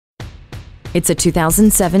It's a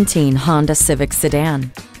 2017 Honda Civic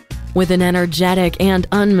sedan. With an energetic and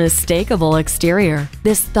unmistakable exterior,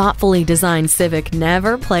 this thoughtfully designed Civic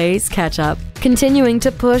never plays catch-up. Continuing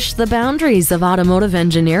to push the boundaries of automotive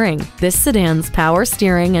engineering, this sedan's power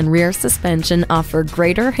steering and rear suspension offer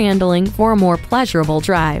greater handling for a more pleasurable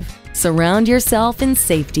drive. Surround yourself in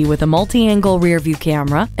safety with a multi-angle rear-view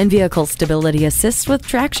camera and vehicle stability assist with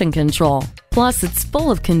traction control. Plus, it's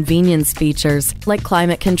full of convenience features like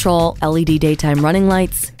climate control, LED daytime running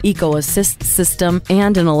lights, Eco Assist system,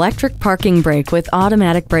 and an electric parking brake with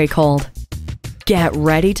automatic brake hold. Get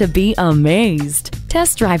ready to be amazed.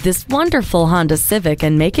 Test drive this wonderful Honda Civic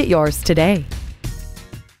and make it yours today.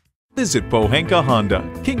 Visit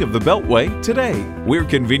Pohanka-Honda, King of the Beltway, today. We're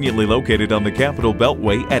conveniently located on the Capitol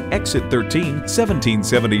Beltway at Exit 13,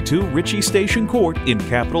 1772 Ritchie Station Court in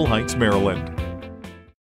Capitol Heights, Maryland.